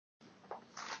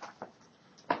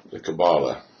the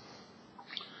QaBaLa,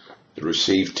 the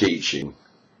received teaching,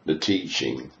 the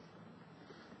teaching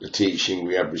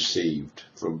we have received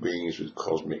from beings with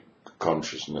cosmic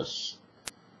consciousness,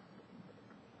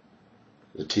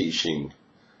 the teaching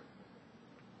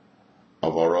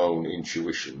of our own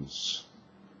intuitions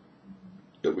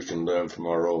that we can learn from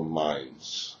our own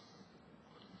minds.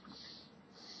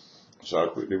 So I'll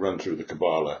quickly run through the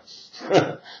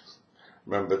QaBaLa.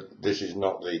 Remember, this is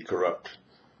not the corrupt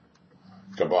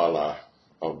QaBaLa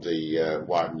of the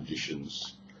white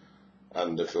magicians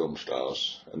and the film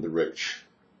stars and the rich.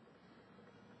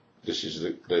 This is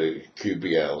the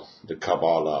QBL, the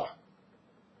QaBaLa,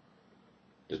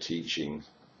 the teaching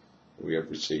we have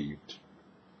received,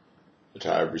 that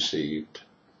I have received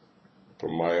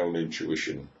from my own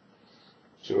intuition.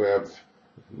 So we have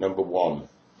number 1,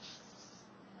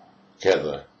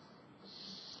 Kether,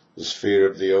 the sphere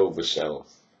of the overself,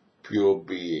 pure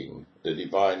being, the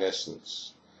divine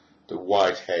essence, the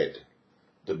white head,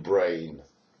 the brain.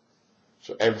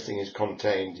 So everything is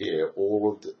contained here.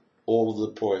 All of the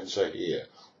points are here.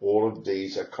 All of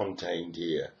these are contained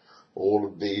here. All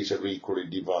of these are equally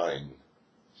divine.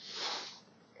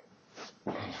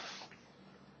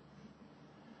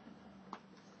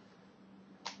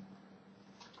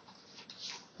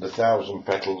 The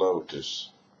 1,000-petal lotus,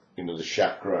 the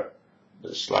chakra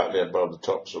that's slightly above the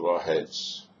tops of our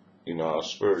heads, our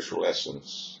spiritual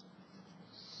essence.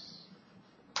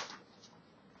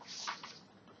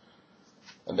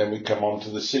 And then we come on to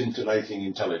the scintillating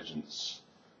intelligence,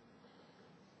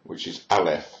 which is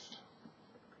Aleph,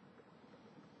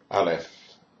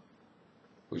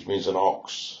 which means an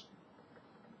ox.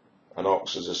 An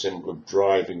ox is a symbol of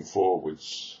driving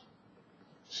forwards.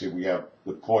 See, we have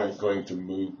the point going to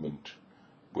movement,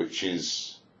 which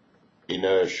is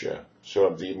inertia. So I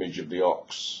have the image of the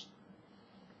ox,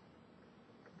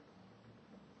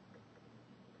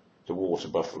 the water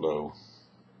buffalo,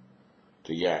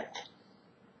 the yak,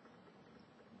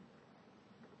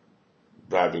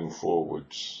 driving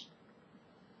forwards.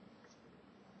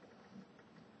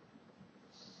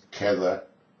 Kether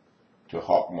to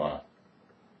Hokmah,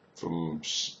 from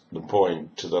the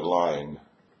point to the line,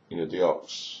 the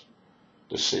ox,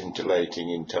 the scintillating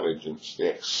intelligence, the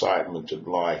excitement of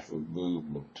life, of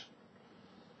movement.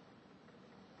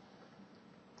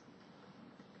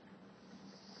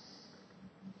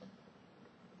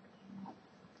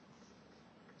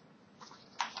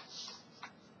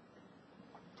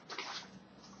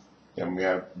 Then we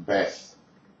have Beth,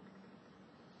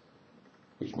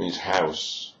 which means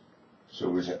house. So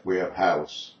we have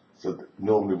house. So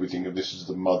normally we think of this as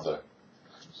the mother.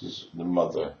 This is the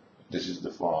mother. This is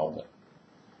the father.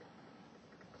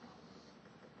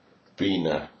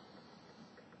 Bina,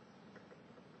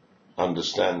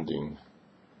 understanding,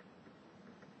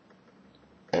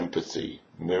 empathy,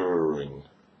 mirroring,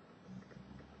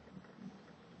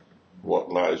 what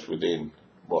lies within,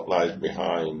 what lies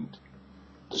behind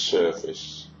the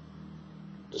surface,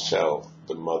 the self,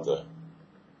 the mother,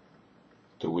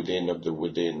 the within of the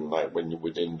within, like when you're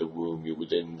within the womb, you're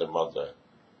within the mother.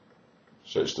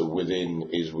 So it's the within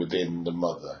is within the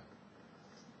mother,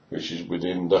 which is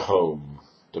within the home.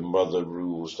 The mother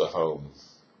rules the home.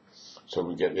 So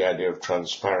we get the idea of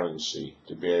transparency,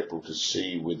 to be able to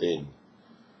see within.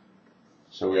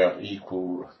 So we have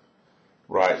equal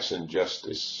rights and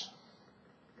justice,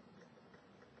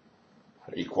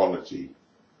 equality,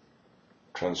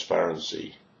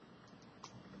 transparency.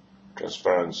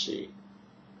 Transparency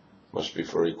must be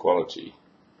for equality.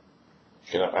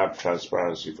 You cannot have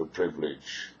transparency for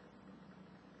privilege.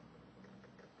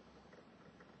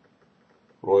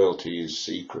 Royalty is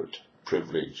secret,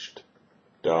 privileged,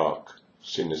 dark,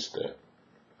 sinister.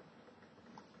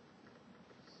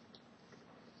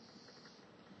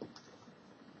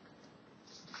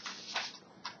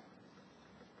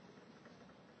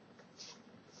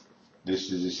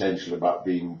 This is essentially about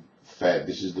being fed.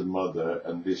 This is the mother,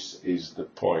 and this is the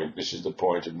point. This is the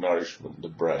point of nourishment, the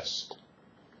breast.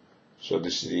 So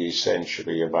this is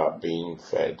essentially about being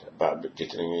fed, about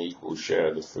getting an equal share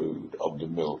of the food, of the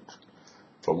milk,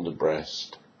 from the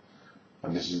breast.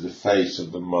 And this is the face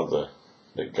of the mother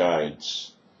that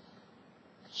guides.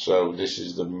 So this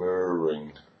is the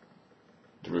mirroring,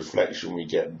 the reflection we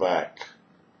get back,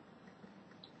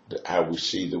 how we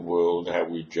see the world, how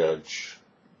we judge,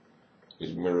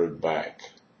 is mirrored back.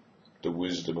 The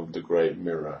wisdom of the great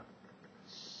mirror.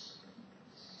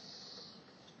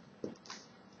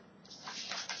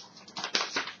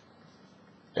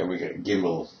 Then we get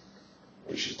Gimel,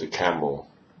 which is the camel,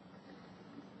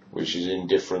 which is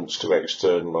indifference to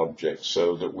external objects,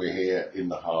 so that we're here in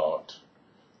the heart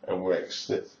and we're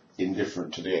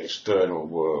indifferent to the external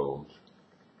world.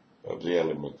 of the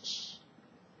elements.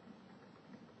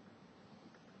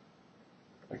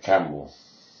 A camel,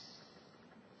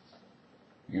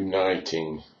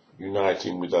 uniting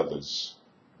with others,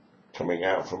 coming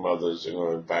out from others and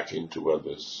going back into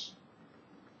others.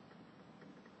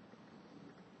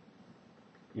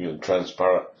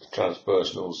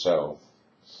 Transpersonal self,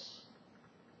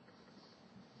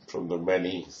 from the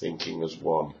many thinking as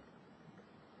one.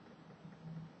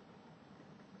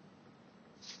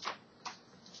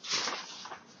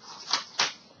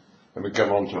 And we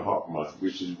come on to Hokmah,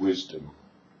 which is wisdom,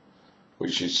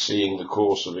 which is seeing the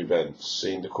course of events,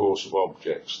 seeing the course of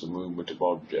objects, the movement of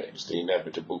objects, the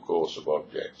inevitable course of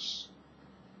objects.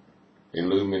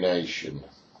 Illumination,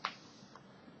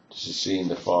 this is seeing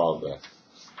the Father.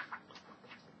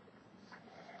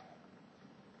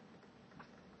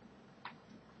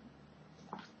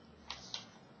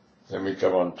 Then we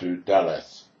come on to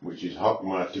Daleth, which is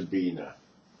Hokmah to Bina,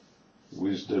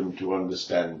 wisdom to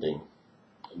understanding,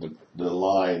 the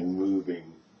line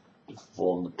moving to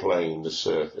form the plane, the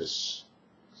surface,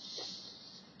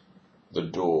 the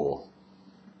door,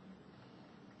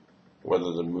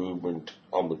 whether the movement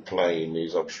on the plane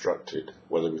is obstructed,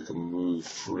 whether we can move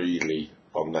freely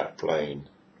on that plane,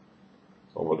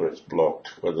 or whether it's blocked,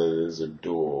 whether there's a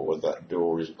door, whether that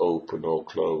door is open or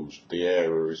closed, the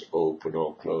area is open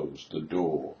or closed, the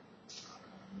door.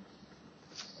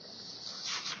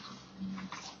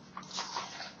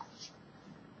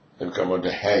 Then we come on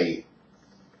to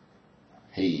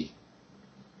He,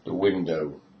 the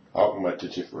window, Hokmah to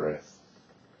Tifereth,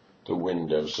 the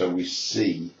window. So we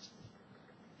see,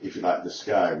 if you like, the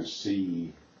sky, we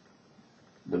see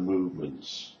the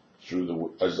movements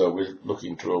through as though we're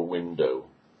looking through a window,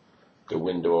 the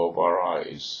window of our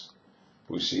eyes.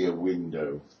 We see a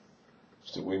window.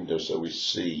 It's the window, so we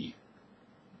see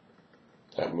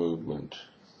that movement.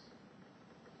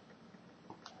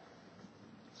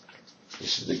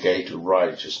 This is the gate of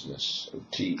righteousness, of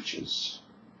teachers.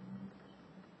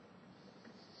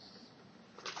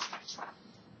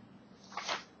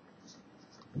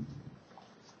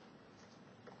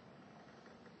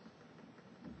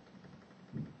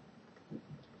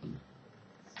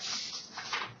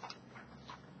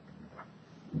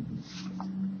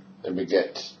 Then we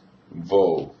get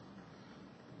Vo,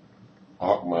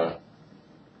 Hokmah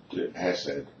to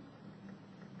Hesed,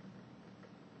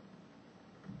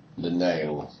 the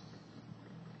nail.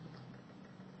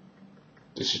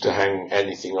 This is to hang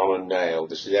anything on a nail.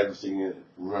 This is everything.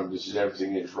 Remember, this is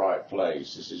everything in its right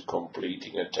place. This is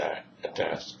completing a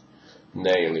task,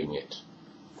 nailing it,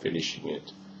 finishing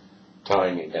it,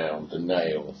 tying it down. The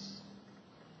nail.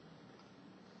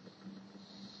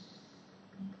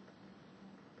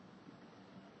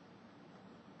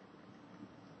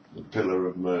 The pillar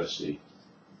of mercy.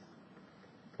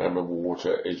 Remember,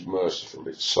 water is merciful.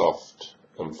 It's soft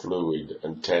and fluid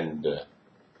and tender.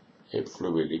 It's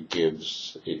fluid, it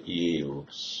gives, it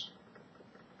yields.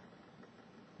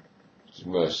 It's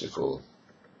merciful.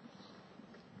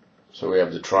 So we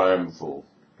have the triumphal,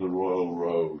 the royal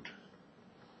road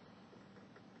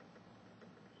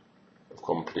of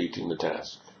completing the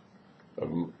task,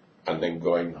 and then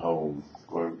going home,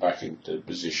 going back into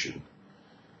position,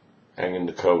 hanging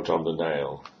the coat on the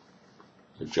nail.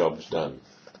 The job's done.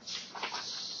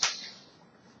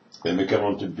 Then we come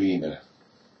on to Bina,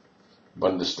 of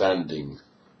understanding,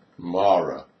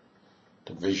 Mara,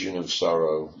 the vision of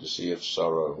sorrow, the sea of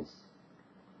sorrow,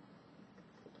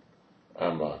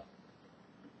 Amma,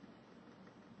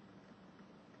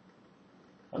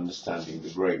 understanding,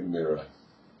 the great mirror.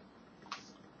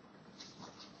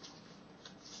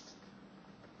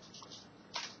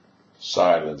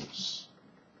 Silence,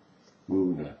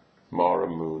 Muna, Mara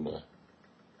Muna.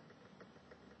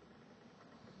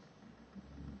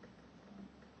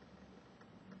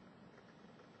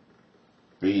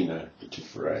 Bina, the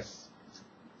Tifereth.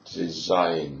 This is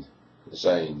Zayin,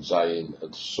 Zayin,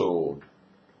 and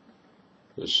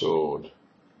the sword.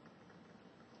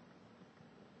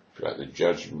 If you like, the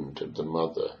judgment of the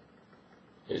mother.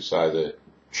 It's either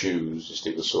choose to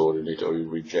stick the sword in it, or you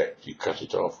reject, you cut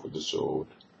it off with the sword.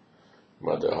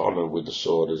 Mother, honour with the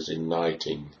sword as in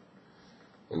knighting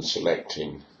and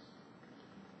selecting,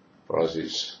 or as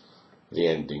it's the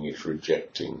ending, it's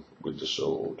rejecting with the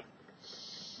sword.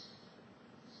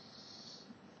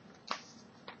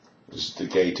 This is the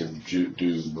gate of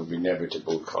doom, of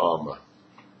inevitable karma.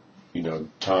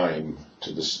 Time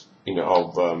to this,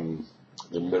 of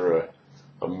the mirror,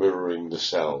 of mirroring the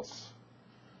self,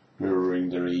 mirroring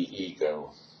the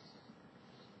ego.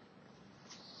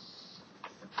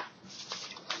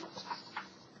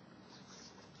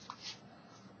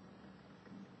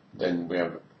 Then we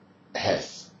have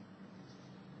Heth,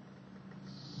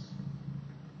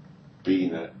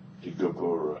 Bina to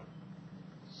QaBaLa.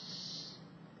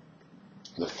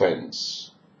 The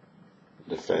fence.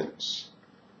 The fence.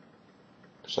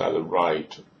 It's either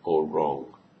right or wrong.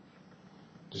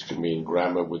 This can be in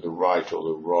grammar with the right or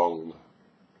the wrong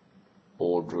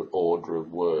order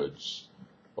of words.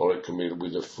 Or it can be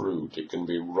with a fruit. It can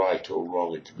be right or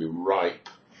wrong. It can be ripe,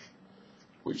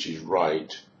 which is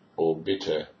right, or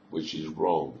bitter, which is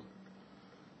wrong.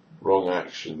 Wrong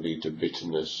action leads to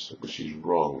bitterness, which is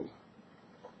wrong.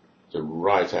 The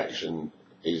right action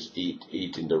is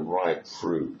eating the ripe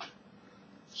fruit,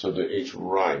 so that it's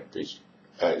ripe, it's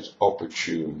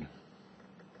opportune.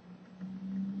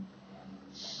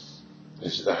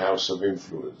 This is the house of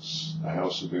influence. The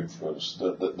house of influence.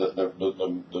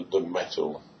 The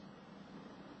metal.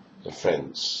 The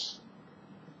fence.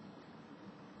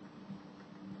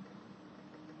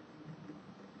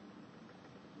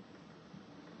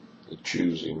 The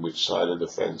choosing which side of the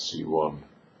fence you on.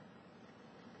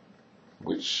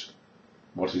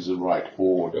 What is the right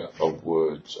order of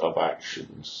words, of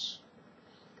actions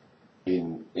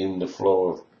in the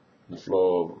flow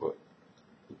of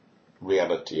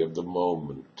reality of the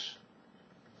moment.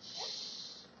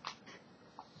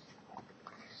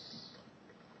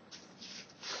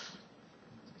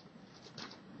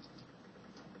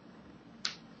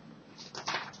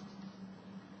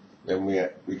 Then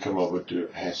we come over to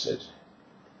Hesed,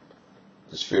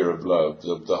 the sphere of love,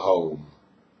 of the home,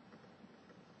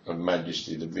 of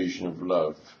majesty, the vision of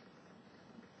love.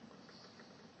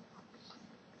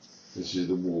 This is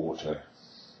the water.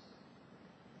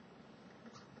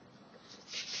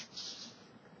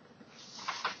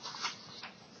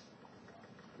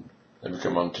 Then we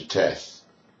come on to Teth,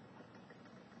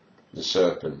 the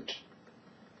serpent,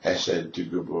 Hesed to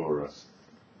QaBaLa,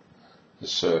 the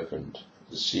serpent,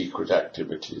 the secret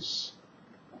activities.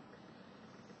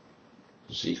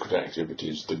 The secret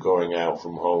activities, the going out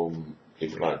from home,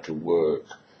 if you like, to work,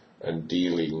 and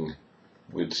dealing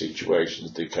with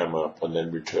situations that come up, and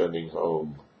then returning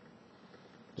home.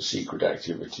 The secret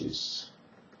activities.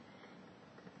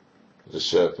 The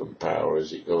serpent power as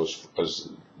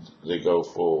they go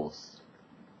forth.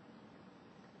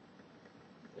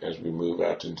 As we move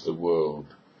out into the world,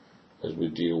 as we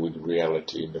deal with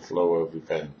reality and the flow of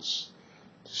events.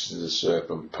 This is the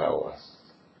serpent power.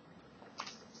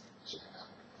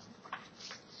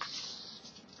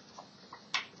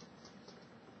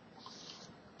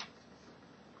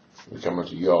 We come on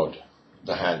to Yod,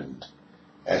 the hand.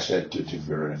 Hesed to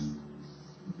Tiburon,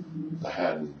 the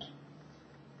hand.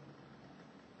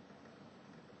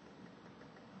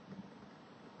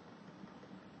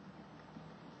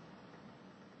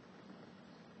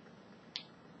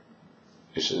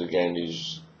 This again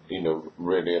is,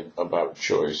 really about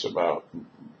choice, about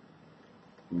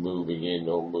moving in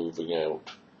or moving out,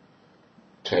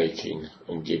 taking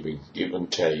and giving, give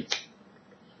and take,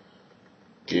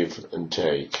 give and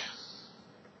take.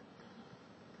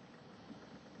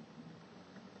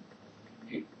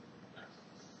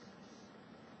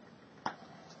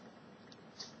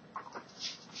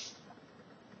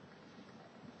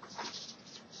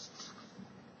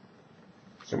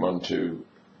 Come on to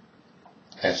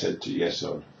Hesed to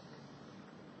Yesod,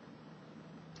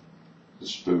 the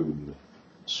spoon,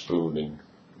 spooning,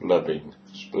 loving,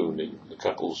 spooning, the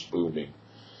couple spooning.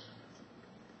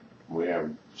 We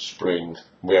have spring,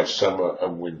 we have summer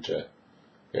and winter,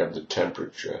 we have the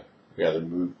temperature, we either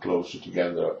move closer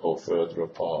together or further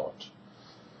apart.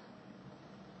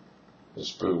 The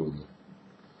spoon.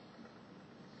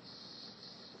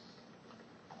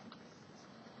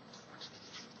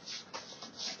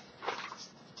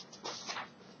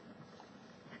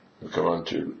 We come on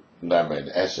to Lamed,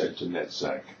 Hesed to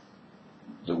Netzach,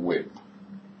 the whip.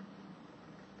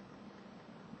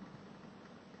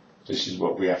 This is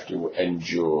what we have to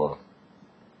endure.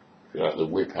 If you like, the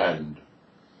whip hand,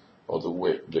 or the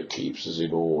whip that keeps us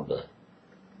in order.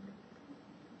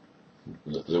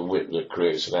 The whip that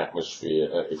creates an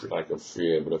atmosphere, if you like, of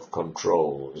fear, but of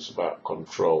control. It's about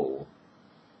control,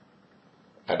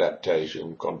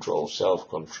 adaptation, control,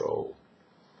 self-control.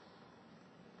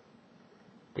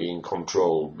 Being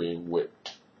controlled, being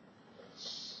whipped.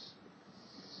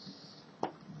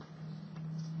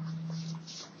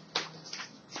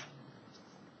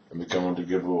 And we come on to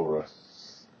QaBaLa,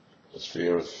 the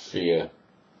sphere of fear,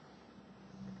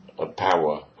 of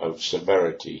power, of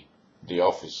severity, the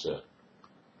officer.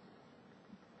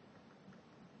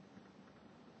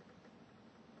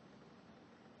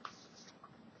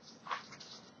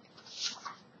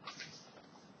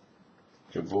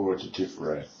 QaBaLa to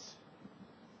Tiferet.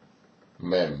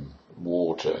 Mem,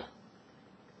 water.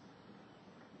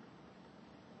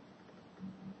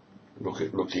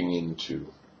 looking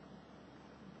into.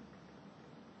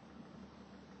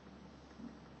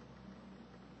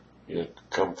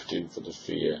 Comforting for the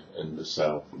fear and the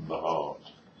self and the heart.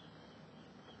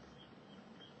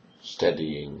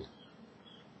 Steadying.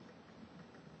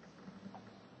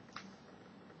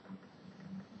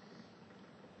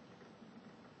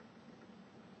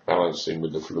 Balancing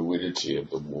with the fluidity of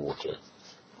the water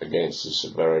against the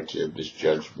severity of this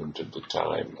judgment of the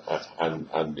time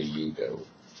and the ego.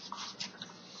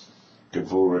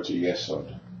 QaBaLa to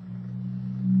Yesod.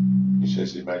 He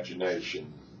says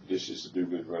imagination. This is to do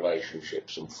with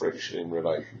relationships and friction in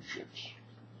relationships.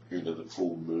 The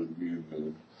full moon, new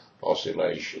moon,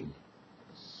 oscillation.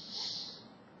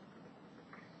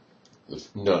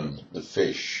 The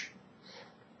fish.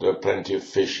 There are plenty of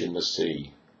fish in the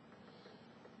sea.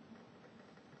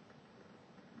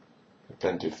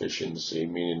 Plenty of fish in the sea,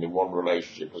 meaning the one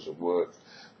relationship doesn't work,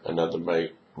 another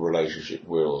relationship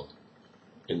will.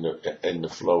 In the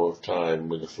flow of time,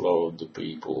 with the flow of the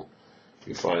people,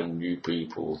 you find new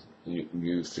people,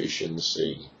 new fish in the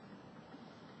sea.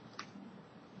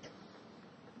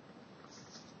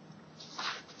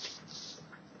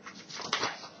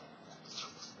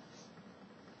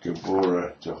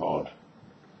 QaBaLa to Hod.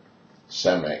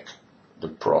 Samek, the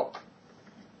prop.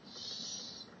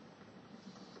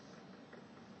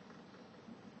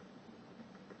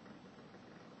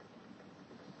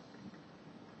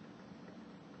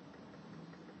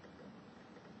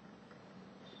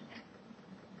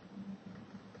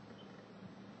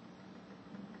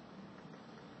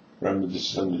 Remember,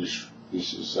 this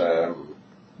is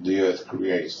the earth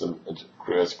creates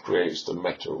the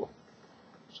metal,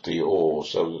 the ore.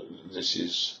 So this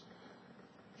is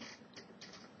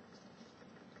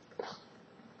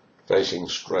facing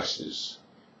stresses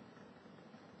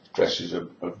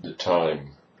of the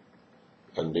time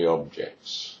and the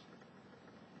objects.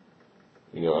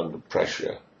 Under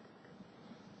pressure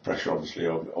obviously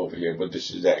over here, but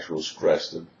this is the actual stress,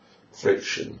 the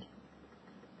friction.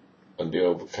 And the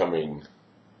overcoming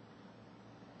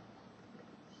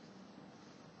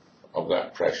of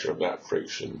that pressure, of that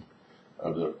friction,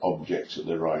 of the objects at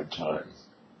the right time.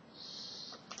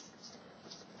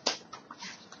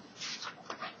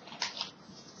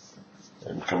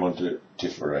 And come on to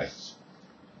Tifereth,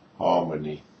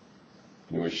 harmony,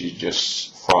 which is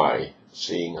just phi,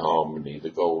 seeing harmony,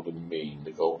 the golden mean,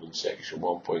 the golden section,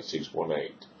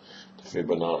 1.618, the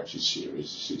Fibonacci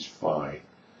series. This is phi,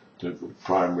 the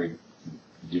primary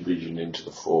division into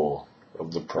the four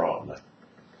of the prana,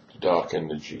 the dark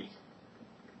energy.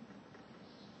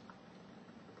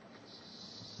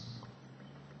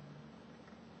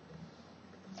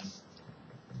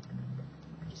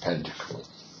 Pentacle.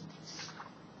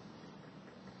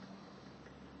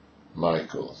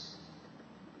 Michael.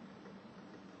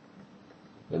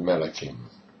 The Melachim,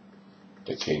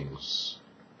 the kings.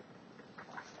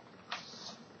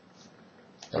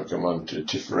 Now come on to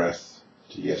Tifereth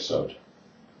to Yesod.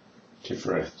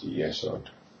 Tifereth to Yesod.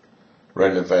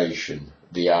 Renovation,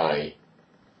 the eye.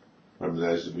 Remember,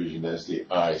 there's the vision, there's the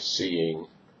eye, seeing.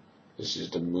 This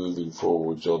is the moving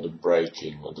forwards or the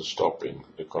braking or the stopping,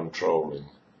 the controlling.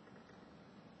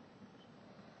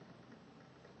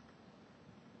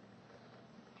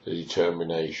 The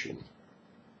determination.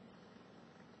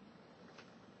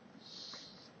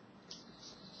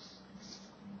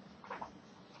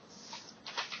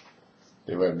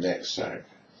 The web neck sac.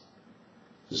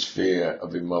 The sphere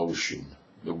of emotion,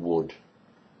 the wood,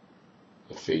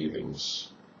 the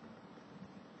feelings,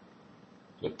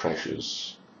 the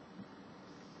pressures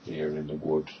here in the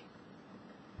wood.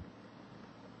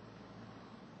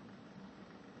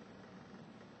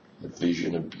 The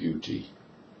vision of beauty.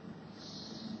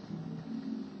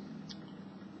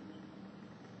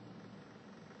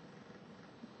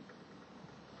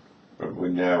 But we're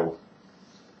now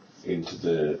into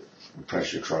the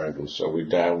pressure triangle, so we're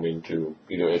down into,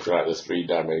 if you like, the 3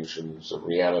 dimensions of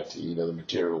reality, the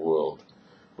material world,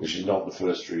 which is not the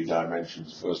first 3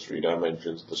 dimensions. The first 3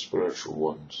 dimensions are the spiritual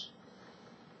ones.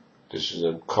 This is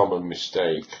a common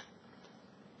mistake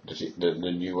that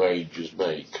the New Agers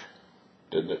make.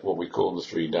 That what we call the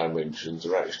 3 dimensions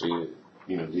are actually,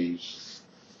 these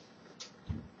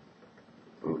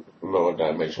lower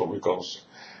dimensions, what we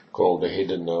call the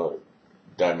hidden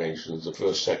dimensions, the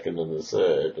first, second, and the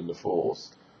third, and the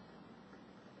fourth,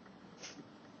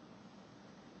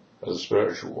 are the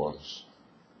spiritual ones.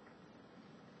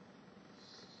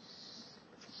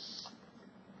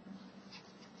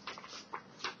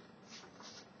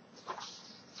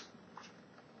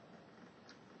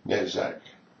 Nezak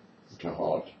to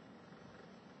Hod.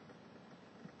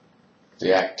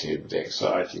 the active, the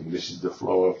exciting. This is the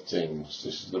flow of things.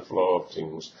 This is the flow of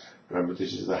things. Remember,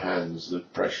 this is the hands, the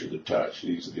pressure, the touch.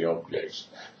 These are the objects.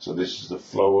 So this is the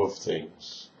flow of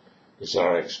things. It's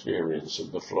our experience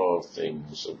of the flow of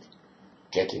things, of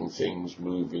getting things,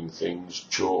 moving things,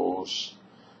 chores,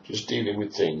 just dealing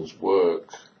with things,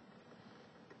 work,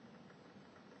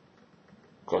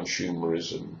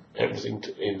 consumerism, everything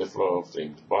in the flow of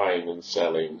things, buying and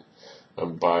selling,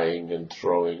 and buying and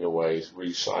throwing away,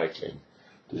 recycling.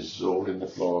 This is all in the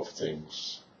flow of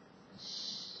things,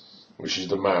 which is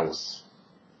the mouth.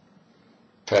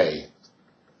 Pay,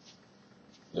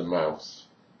 the mouth,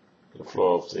 the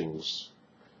flow of things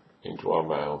into our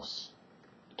mouth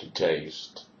to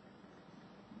taste.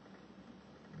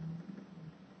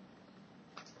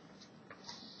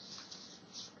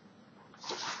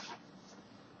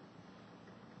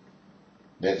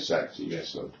 That's actually,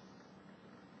 yes, Lord.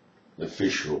 The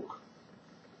fish hook.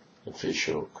 The fish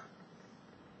hook.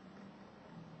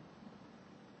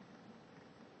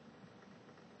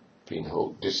 Being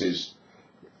hooked. This is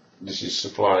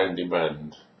supply and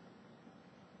demand.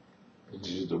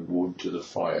 This is the wood to the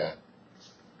fire.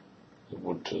 The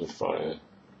wood to the fire.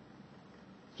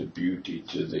 The beauty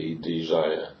to the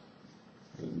desire.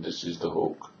 And this is the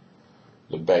hook.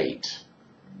 The bait.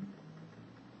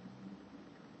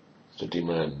 The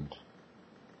demand,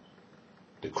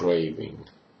 the craving,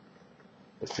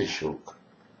 the fish hook,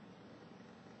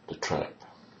 the trap.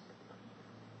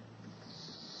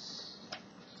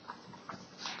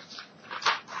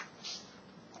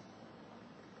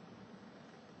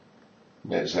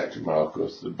 Next active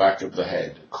Marcus, the back of the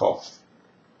head, cough,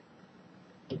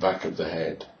 the back of the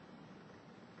head.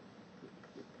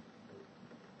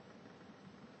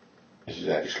 This is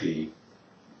actually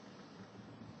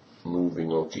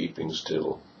moving or keeping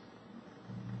still,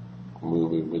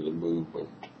 moving with the movement,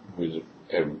 with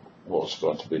what's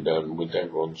got to be done with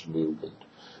everyone's movement,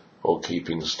 or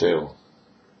keeping still.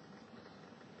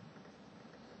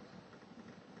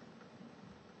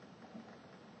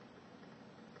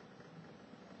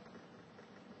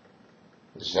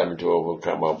 It's having to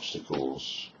overcome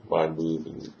obstacles by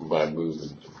moving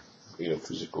them,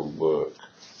 physical work.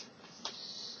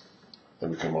 Then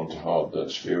we come on to heart,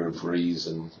 the sphere of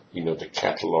reason, the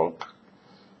catalogue.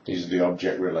 These are the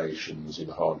object relations in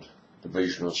HOD, the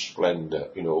vision of splendour,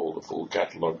 all the full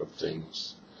catalogue of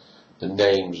things, the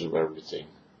names of everything,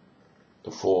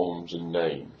 the forms and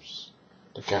names,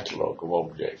 the catalogue of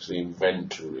objects, the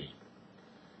inventory,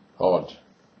 HOD,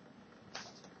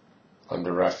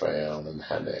 under Raphael and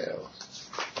Hanel.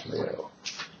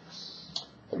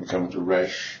 Then we come to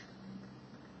Resh,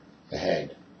 the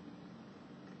head.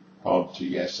 Hod to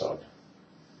Yesod,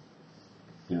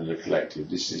 the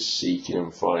collective. This is seeking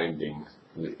and finding.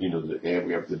 Here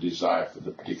we have the desire for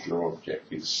the particular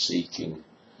object. It's seeking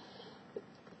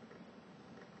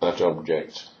that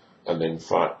object and then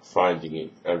finding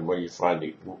it. And when you find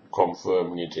it,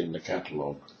 confirming it in the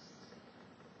catalogue.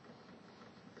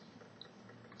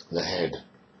 The head,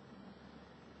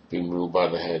 being ruled by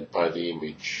the head, by the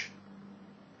image.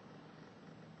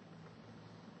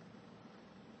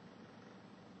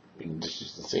 And this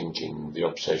is the thinking, the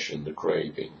obsession, the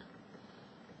craving,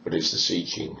 but it's the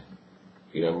seeking.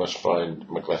 I must find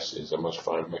my glasses, I must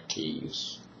find my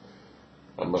keys,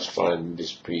 I must find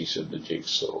this piece of the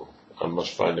jigsaw, I must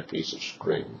find a piece of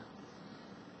string.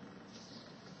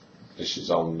 This is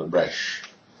on the Resh,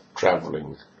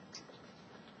 travelling.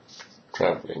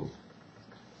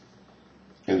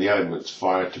 In the elements,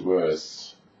 fire to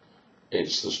earth,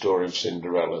 it's the story of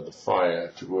Cinderella. The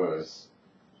fire to earth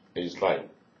is like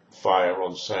fire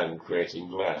on sand creating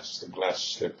glass, the glass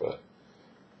slipper,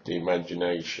 the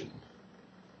imagination,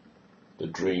 the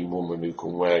dream woman who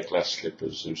can wear glass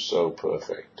slippers, who's so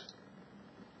perfect,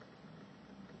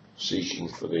 seeking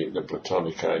for the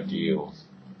platonic ideal.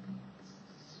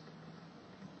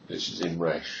 This is in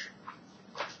Resh.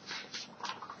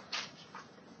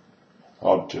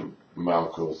 Hod to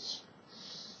Malkuth,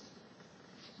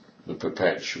 the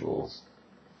perpetual,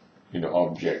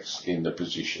 objects in the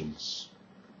positions.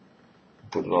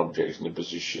 Put an object in a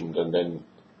position and then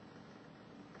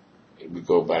we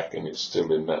go back and it's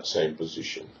still in that same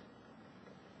position.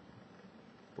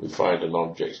 We find an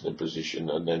object in a position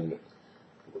and then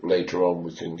later on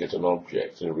we can get an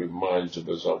object and it reminds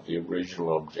us of the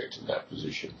original object in that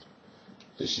position.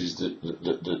 This is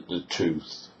the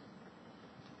tooth,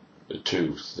 the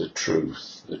tooth, the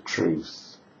truth, the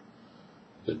truth,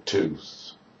 the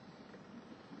tooth.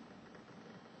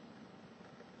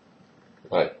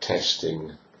 Like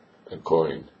testing a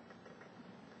coin.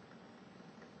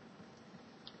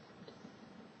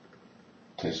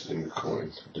 Testing a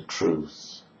coin, the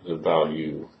truth, the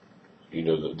value, you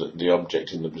know, the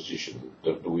object in the position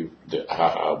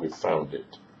how we found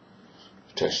it,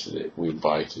 tested it, we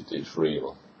bite it, it's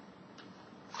real.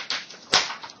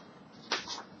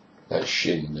 That's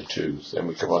Shin, the tooth. Then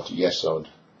we come on to Yesod,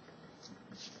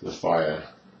 the fire,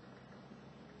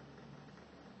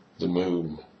 the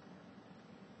moon,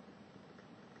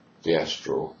 the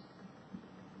astral,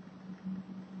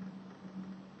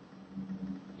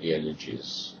 the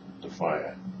energies, the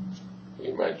fire, the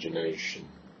imagination,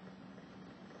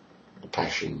 the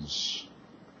passions,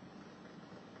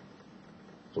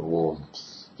 the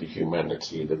warmth, the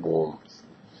humanity, the warmth,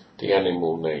 the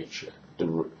animal nature,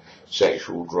 the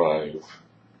sexual drive,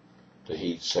 the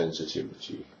heat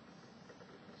sensitivity.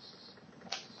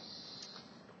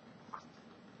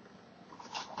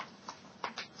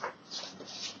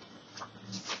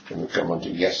 Then we come on to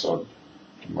Yesod,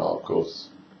 the Malkuth,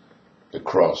 the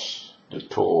cross, the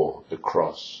Tor, the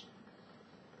cross,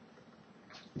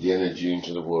 the energy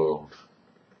into the world.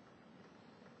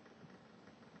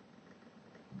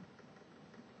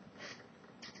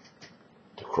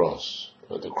 The cross,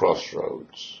 at the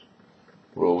crossroads.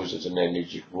 We're always at an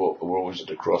energy, we're always at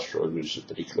a crossroads, which is a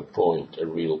particular point, a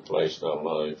real place in our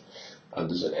life, and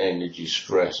there's an energy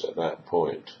stress at that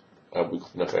point. Have we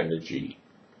got enough energy?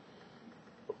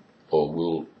 Or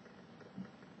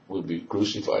we'll be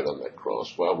crucified on that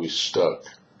cross while we're stuck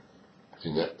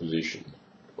in that position,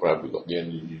 or have we got the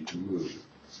energy to move?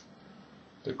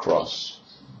 The cross.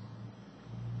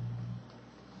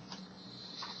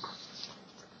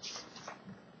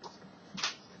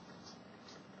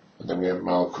 And then we have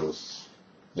Malkuth,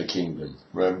 the kingdom.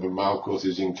 Remember, Malkuth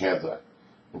is in Kether,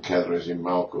 and Kether is in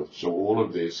Malkuth. So all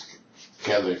of this,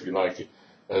 Kether, if you like it,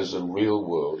 as a real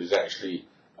world, is actually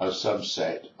a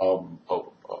subset of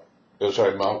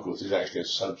Malkuth is actually a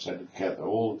subset of Kether.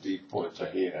 All of these points are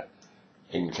here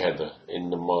in Kether, in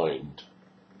the mind.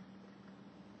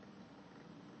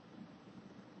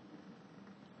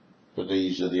 But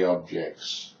these are the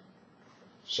objects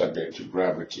subject to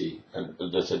gravity and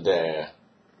that are there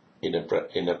in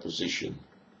a position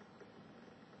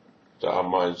that our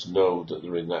minds know that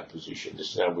they're in that position.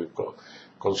 This is how we've got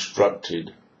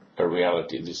constructed a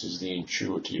reality. This is the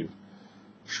intuitive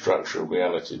structure of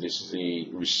reality. This is the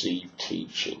received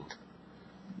teaching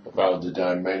about the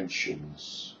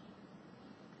dimensions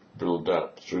build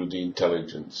up through the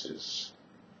intelligences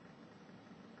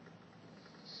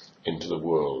into the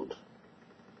world,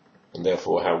 and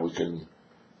therefore how we can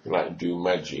do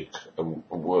magic and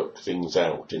work things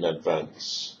out in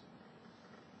advance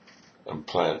and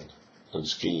plan and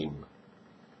scheme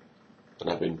and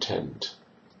have intent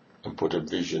and put a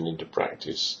vision into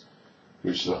practice,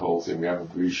 which is the whole thing. We have a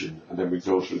vision, and then we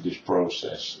go through this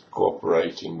process,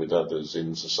 cooperating with others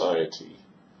in society.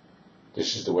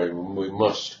 This is the way we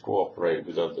must cooperate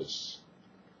with others.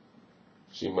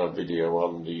 See my video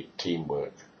on the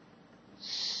teamwork.